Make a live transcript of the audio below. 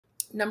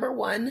Number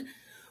 1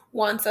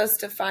 wants us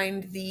to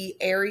find the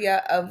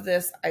area of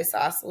this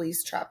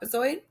isosceles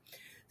trapezoid.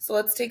 So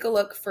let's take a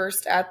look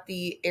first at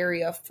the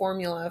area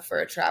formula for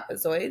a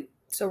trapezoid.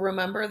 So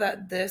remember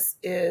that this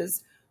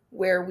is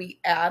where we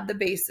add the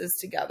bases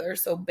together.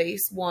 So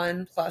base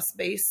 1 plus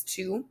base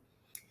 2.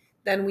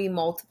 Then we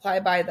multiply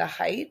by the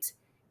height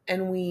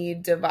and we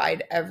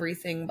divide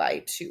everything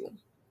by 2.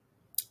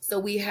 So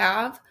we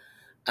have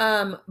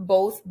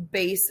both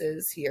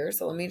bases here.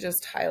 So let me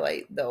just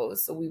highlight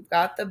those. So we've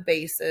got the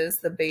bases.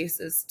 The base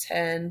is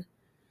 10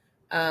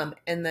 and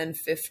then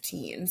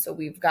 15. So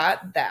we've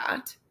got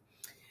that.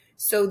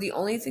 So the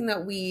only thing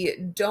that we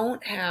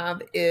don't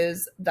have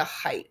is the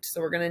height.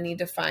 So we're going to need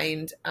to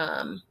find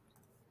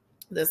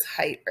this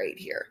height right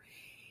here.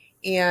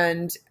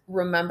 And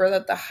remember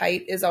that the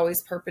height is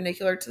always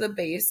perpendicular to the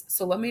base.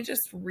 So let me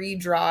just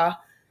redraw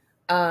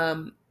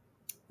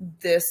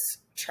this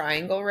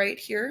triangle right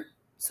here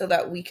so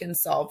that we can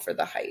solve for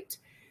the height.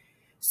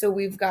 So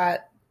we've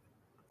got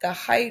the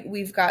height,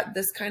 we've got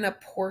this kind of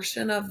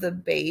portion of the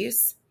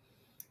base,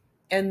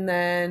 and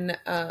then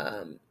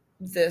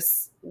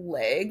this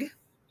leg.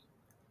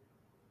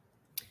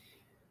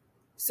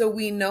 So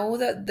we know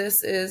that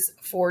this is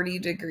 40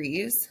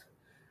 degrees.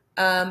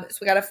 So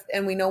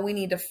we know we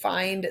need to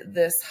find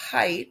this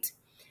height.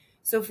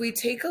 So if we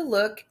take a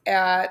look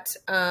at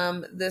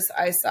this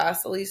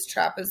isosceles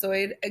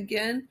trapezoid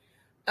again,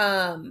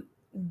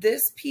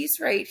 this piece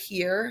right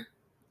here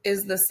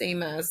is the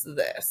same as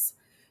this.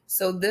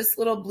 So this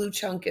little blue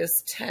chunk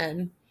is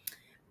 10.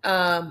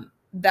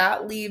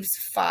 That leaves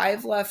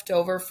 5 left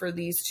over for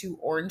these 2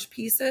 orange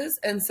pieces.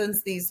 And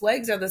since these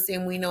legs are the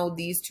same, we know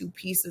these 2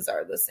 pieces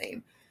are the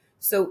same.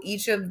 So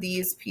each of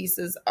these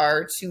pieces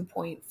are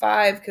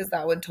 2.5 because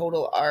that would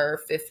total our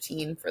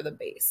 15 for the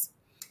base.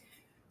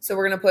 So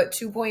we're going to put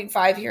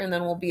 2.5 here, and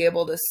then we'll be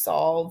able to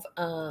solve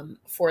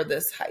for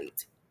this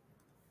height.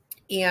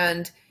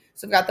 And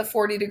so we've got the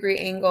 40-degree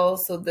angle.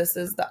 So this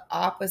is the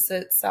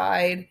opposite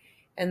side,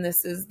 and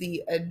this is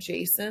the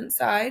adjacent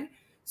side.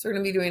 So we're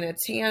going to be doing a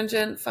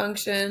tangent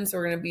function. So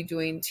we're going to be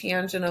doing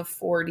tangent of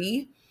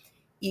 40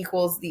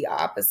 equals the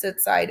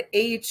opposite side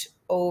h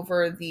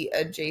over the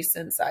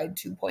adjacent side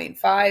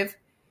 2.5.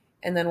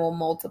 And then we'll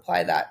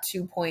multiply that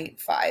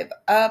 2.5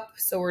 up.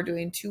 So we're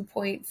doing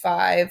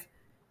 2.5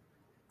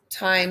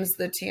 times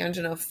the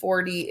tangent of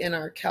 40 in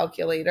our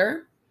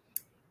calculator.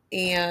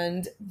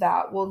 And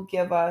that will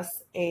give us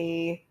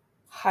a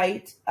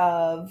height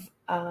of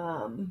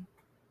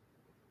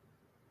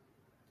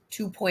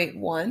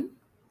 2.1.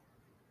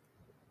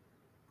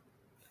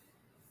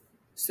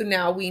 So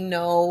now we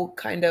know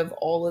kind of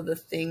all of the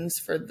things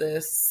for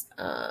this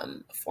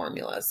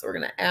formula. So we're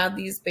going to add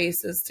these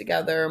bases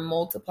together,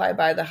 multiply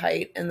by the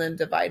height, and then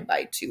divide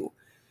by 2.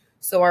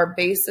 So our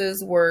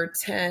bases were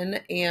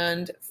 10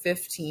 and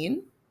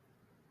 15.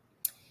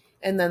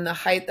 And then the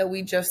height that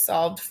we just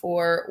solved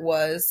for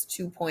was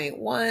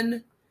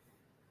 2.1.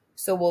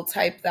 So we'll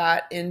type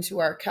that into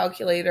our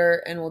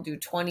calculator, and we'll do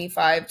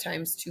 25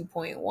 times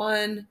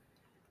 2.1,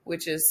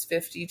 which is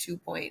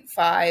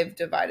 52.5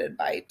 divided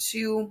by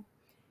 2.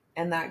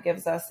 And that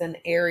gives us an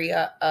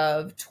area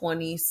of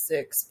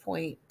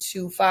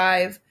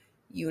 26.25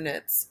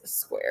 units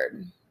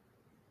squared.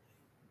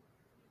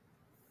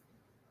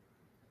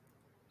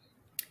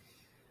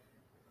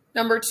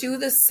 Number 2,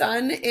 the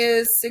sun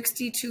is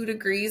 62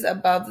 degrees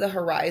above the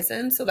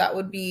horizon. So that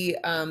would be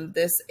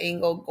this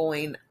angle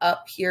going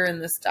up here in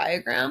this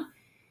diagram.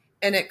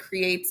 And it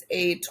creates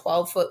a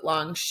 12-foot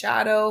long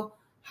shadow.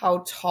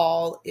 How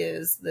tall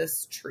is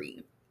this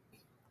tree?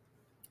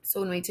 So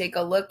when we take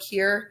a look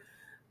here,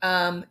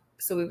 so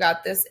we've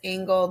got this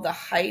angle. The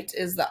height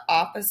is the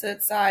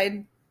opposite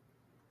side.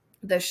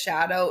 The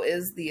shadow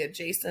is the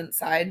adjacent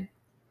side.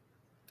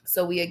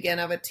 So we again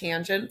have a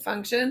tangent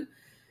function.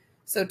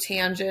 So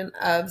tangent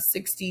of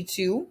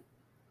 62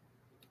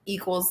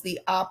 equals the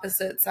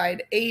opposite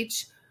side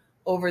h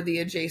over the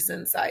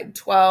adjacent side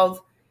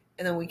 12.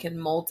 And then we can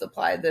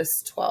multiply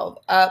this 12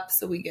 up.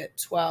 So we get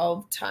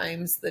 12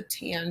 times the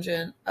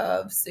tangent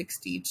of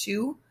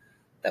 62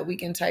 that we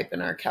can type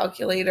in our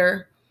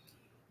calculator.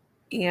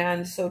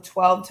 And so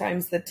 12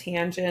 times the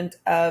tangent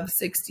of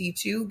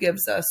 62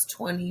 gives us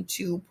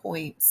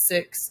 22.6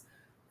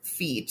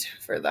 feet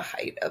for the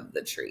height of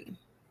the tree.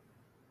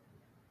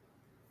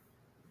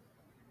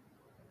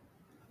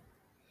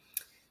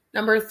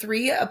 Number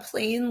 3, a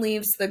plane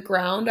leaves the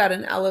ground at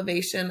an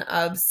elevation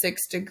of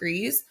 6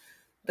 degrees.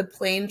 The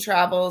plane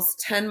travels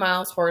 10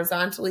 miles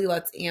horizontally.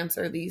 Let's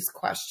answer these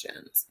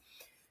questions.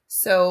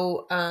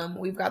 So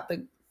we've got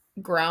the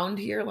ground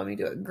here. Let me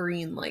do it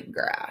green like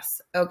grass.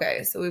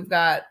 Okay, so we've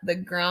got the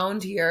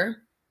ground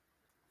here.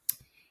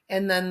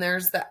 And then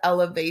there's the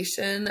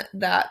elevation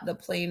that the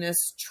plane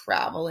is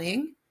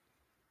traveling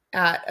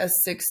at a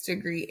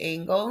 6-degree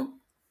angle.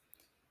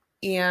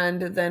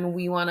 And then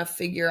we want to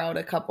figure out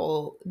a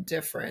couple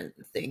different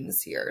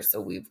things here. So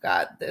we've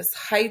got this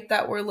height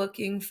that we're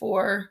looking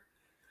for.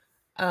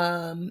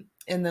 And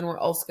then we're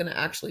also going to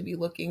actually be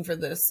looking for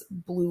this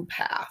blue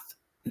path.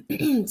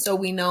 So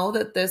we know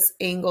that this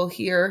angle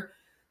here,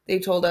 they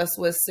told us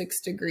was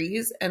 6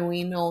 degrees, and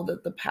we know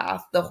that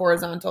the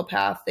horizontal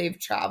path they've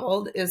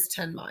traveled is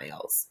 10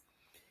 miles.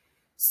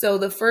 So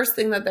the first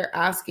thing that they're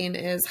asking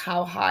is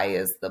how high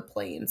is the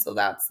plane? So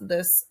that's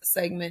this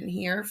segment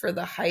here for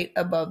the height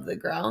above the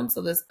ground,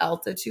 so this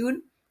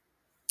altitude.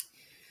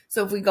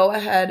 So if we go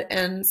ahead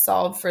and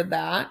solve for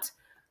that,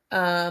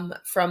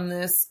 from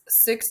this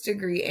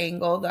 6-degree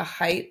angle, the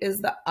height is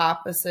the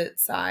opposite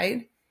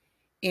side,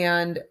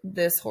 and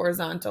this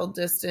horizontal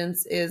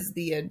distance is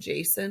the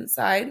adjacent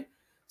side.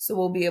 So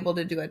we'll be able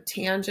to do a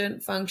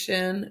tangent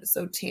function.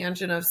 So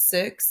tangent of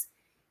 6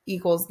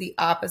 equals the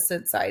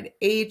opposite side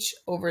h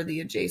over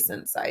the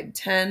adjacent side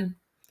 10.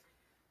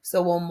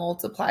 So we'll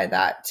multiply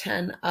that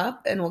 10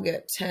 up, and we'll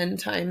get 10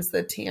 times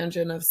the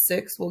tangent of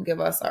 6 will give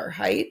us our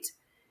height.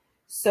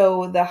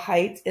 So the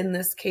height in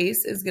this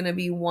case is going to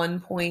be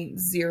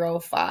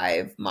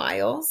 1.05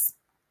 miles.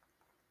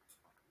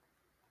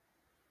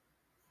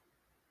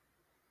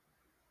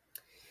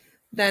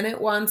 Then it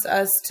wants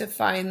us to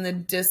find the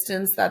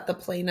distance that the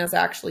plane has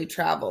actually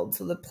traveled.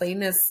 So the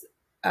plane is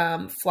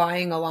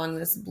flying along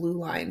this blue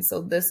line.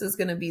 So this is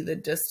going to be the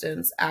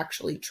distance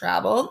actually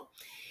traveled.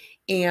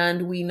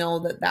 And we know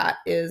that that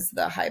is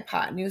the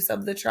hypotenuse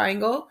of the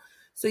triangle.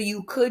 So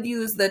you could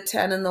use the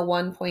 10 and the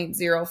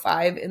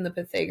 1.05 in the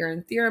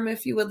Pythagorean theorem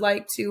if you would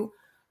like to.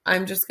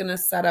 I'm just going to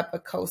set up a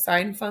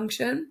cosine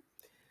function.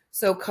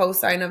 So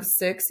cosine of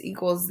 6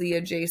 equals the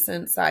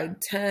adjacent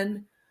side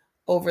 10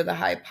 over the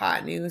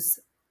hypotenuse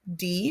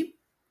d.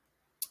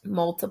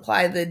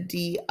 Multiply the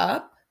d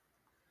up.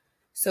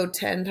 So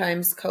 10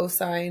 times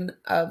cosine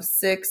of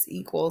 6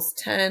 equals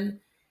 10.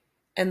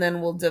 And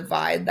then we'll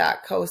divide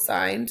that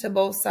cosine to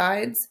both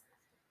sides.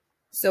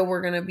 So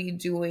we're going to be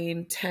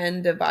doing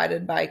 10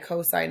 divided by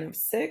cosine of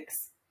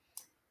 6.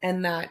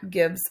 And that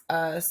gives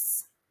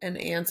us an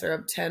answer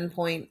of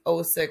 10.06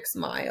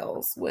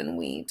 miles when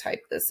we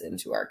type this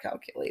into our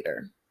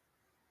calculator.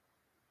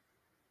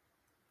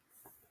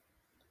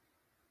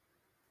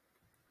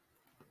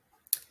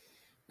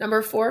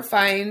 Number 4,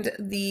 find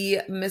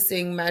the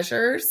missing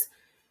measures.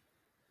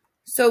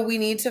 So we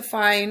need to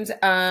find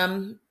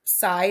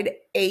side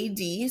AD,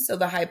 so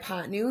the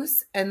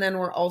hypotenuse, and then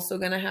we're also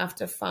going to have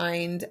to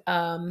find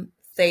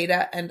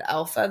theta and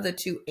alpha, the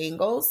two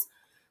angles.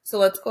 So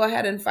let's go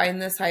ahead and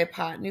find this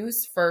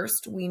hypotenuse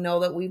first. We know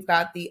that we've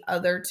got the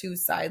other two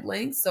side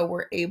lengths, so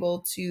we're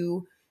able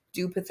to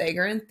do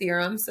Pythagorean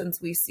theorem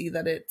since we see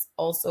that it's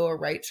also a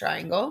right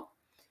triangle.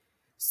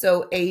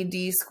 So AD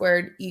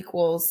squared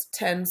equals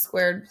 10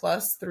 squared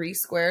plus 3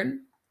 squared.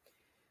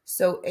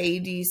 So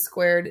AD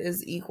squared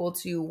is equal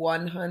to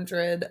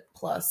 100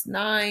 plus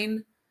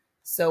 9,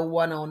 so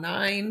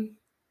 109.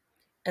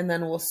 And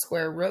then we'll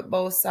square root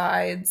both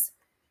sides,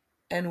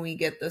 and we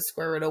get the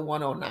square root of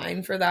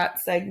 109 for that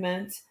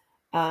segment.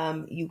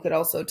 You could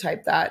also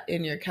type that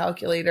in your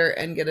calculator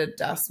and get a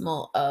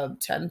decimal of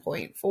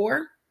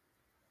 10.4.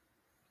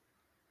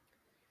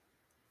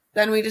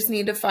 Then we just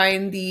need to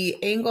find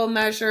the angle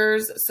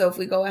measures. So if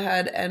we go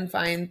ahead and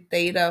find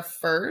theta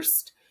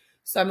first,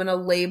 so I'm going to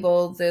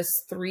label this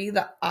 3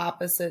 the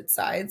opposite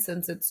side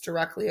since it's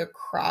directly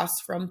across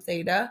from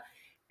theta,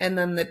 and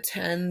then the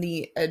 10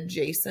 the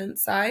adjacent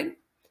side.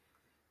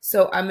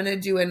 So I'm going to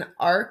do an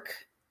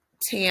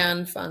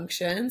arctan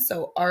function.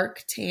 So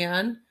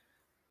arctan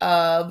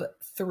of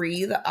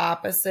 3 the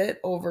opposite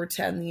over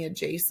 10 the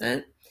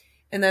adjacent.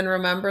 And then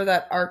remember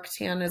that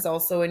arctan is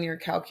also in your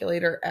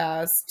calculator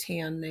as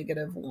tan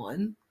negative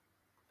 1.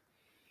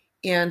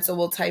 And so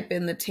we'll type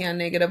in the tan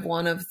negative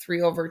 1 of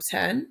 3 over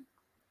 10.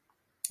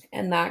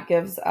 And that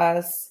gives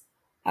us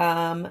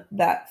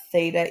that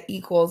theta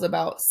equals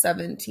about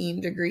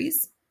 17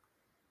 degrees.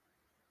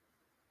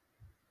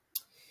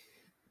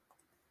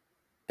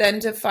 Then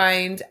to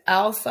find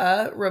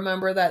alpha,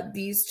 remember that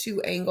these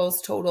two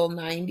angles total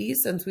 90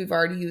 since we've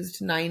already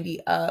used 90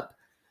 up.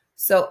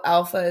 So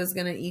alpha is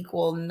going to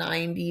equal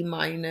 90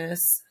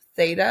 minus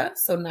theta,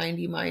 so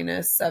 90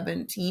 minus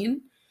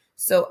 17.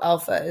 So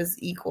alpha is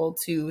equal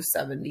to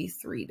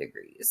 73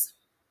 degrees.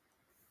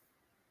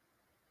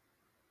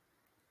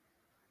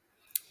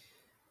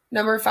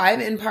 Number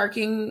 5, in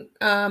parking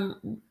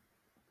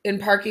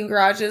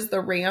garages, the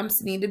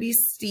ramps need to be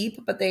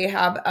steep, but they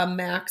have a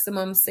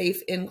maximum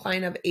safe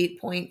incline of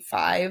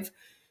 8.5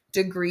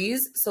 degrees.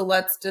 So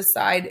let's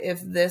decide if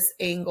this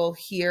angle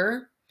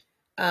here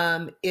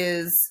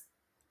is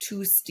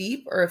too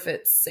steep or if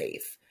it's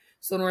safe.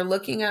 So when we're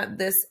looking at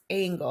this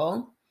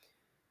angle,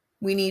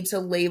 we need to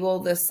label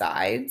the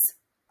sides.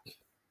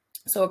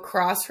 So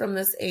across from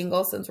this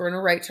angle, since we're in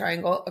a right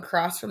triangle,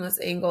 across from this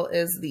angle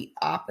is the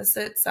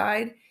opposite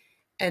side,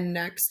 and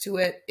next to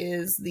it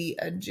is the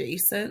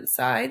adjacent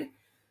side.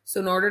 So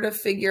in order to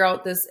figure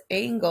out this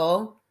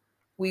angle,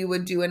 we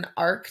would do an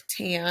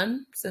arctan,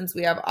 since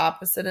we have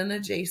opposite and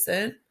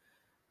adjacent,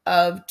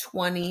 of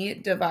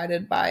 20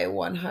 divided by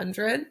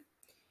 100.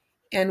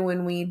 And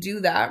when we do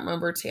that,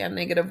 remember tan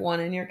negative 1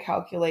 in your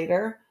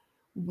calculator,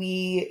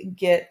 we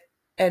get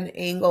an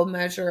angle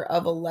measure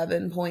of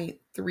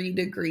 11.3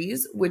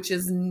 degrees, which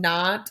is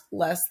not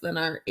less than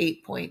our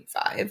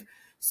 8.5.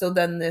 So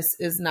then this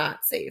is not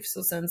safe.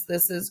 So since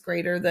this is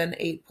greater than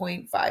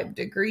 8.5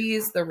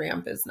 degrees, the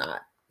ramp is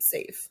not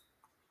safe.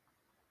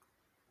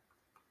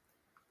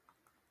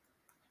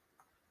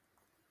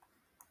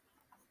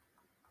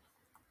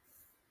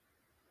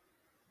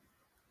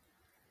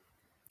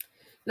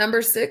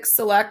 Number 6,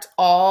 select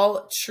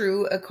all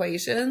true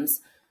equations.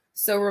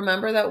 So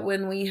remember that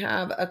when we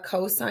have a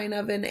cosine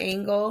of an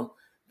angle,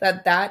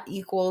 that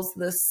equals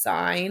the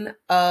sine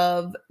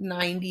of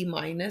 90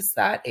 minus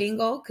that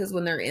angle, because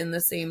when they're in the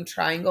same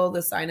triangle,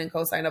 the sine and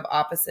cosine of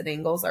opposite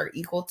angles are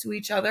equal to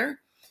each other.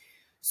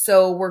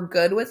 So we're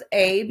good with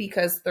A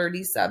because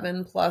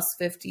 37 plus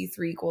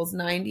 53 equals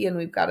 90, and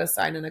we've got a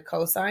sine and a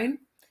cosine.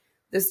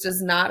 This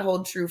does not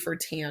hold true for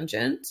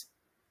tangent.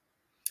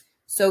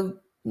 So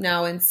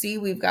now in C,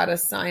 we've got a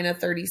sine of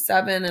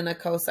 37 and a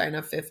cosine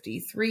of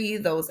 53.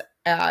 Those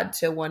add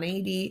to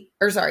 180,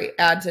 or sorry,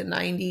 add to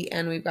 90,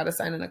 and we've got a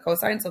sine and a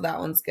cosine, so that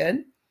one's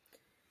good.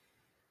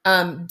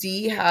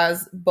 D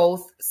has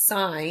both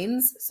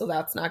sines, so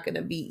that's not going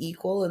to be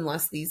equal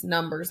unless these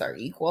numbers are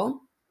equal.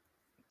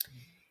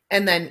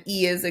 And then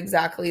E is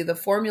exactly the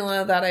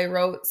formula that I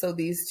wrote. So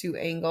these two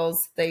angles,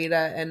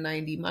 theta and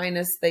 90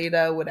 minus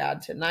theta, would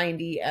add to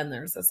 90, and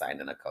there's a sine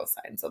and a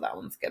cosine, so that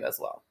one's good as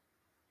well.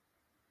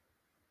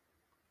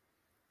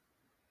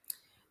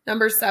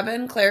 Number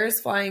 7, Claire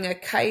is flying a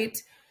kite.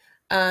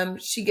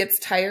 She gets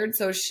tired,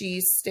 so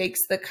she stakes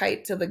the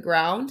kite to the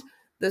ground.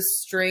 The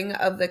string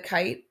of the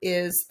kite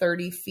is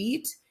 30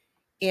 feet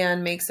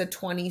and makes a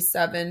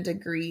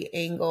 27-degree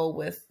angle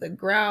with the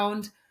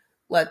ground.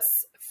 Let's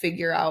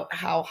figure out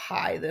how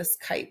high this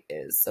kite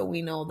is. So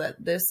we know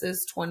that this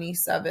is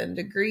 27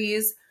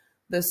 degrees.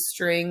 The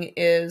string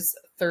is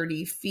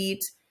 30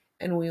 feet,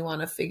 and we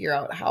want to figure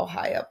out how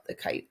high up the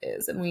kite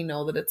is. And we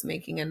know that it's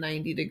making a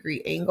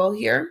 90-degree angle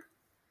here.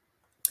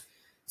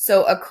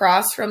 So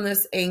across from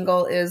this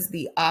angle is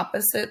the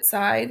opposite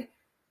side.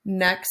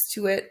 Next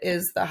to it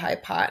is the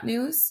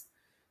hypotenuse.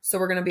 So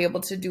we're going to be able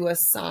to do a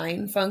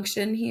sine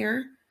function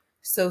here.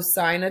 So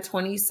sine of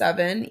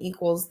 27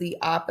 equals the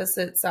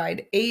opposite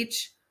side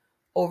h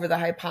over the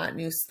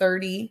hypotenuse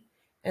 30.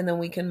 And then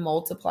we can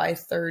multiply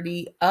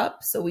 30 up.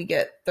 So we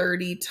get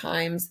 30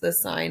 times the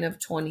sine of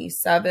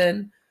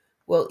 27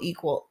 will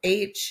equal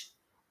h.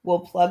 We'll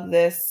plug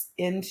this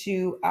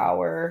into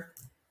our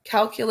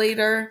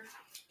calculator.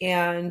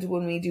 And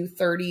when we do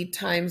 30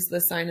 times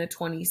the sine of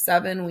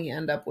 27, we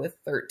end up with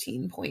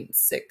 13.6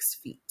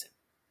 feet.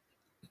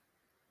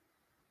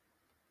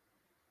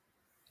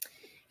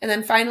 And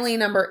then finally,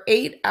 number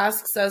 8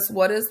 asks us,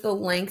 what is the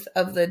length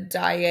of the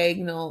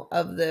diagonal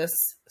of this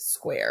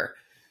square?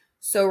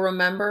 So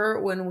remember,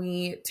 when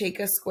we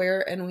take a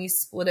square and we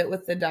split it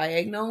with the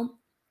diagonal,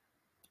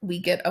 we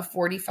get a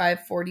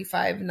 45,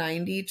 45,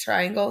 90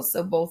 triangle.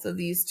 So both of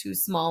these two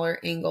smaller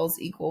angles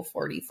equal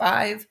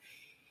 45.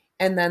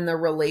 And then the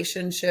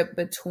relationship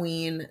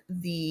between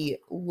the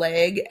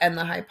leg and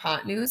the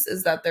hypotenuse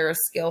is that they're a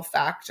scale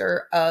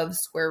factor of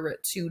square root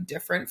 2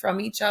 different from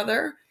each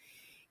other.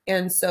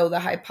 And so the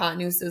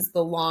hypotenuse is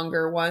the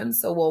longer one.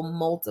 So we'll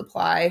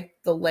multiply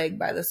the leg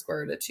by the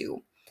square root of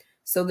 2.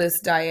 So this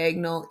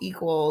diagonal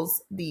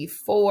equals the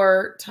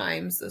 4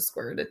 times the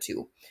square root of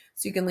 2.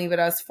 So you can leave it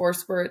as 4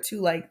 square root 2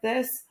 like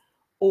this,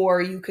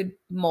 or you could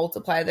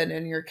multiply that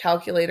in your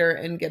calculator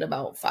and get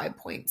about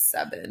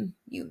 5.7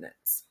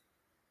 units.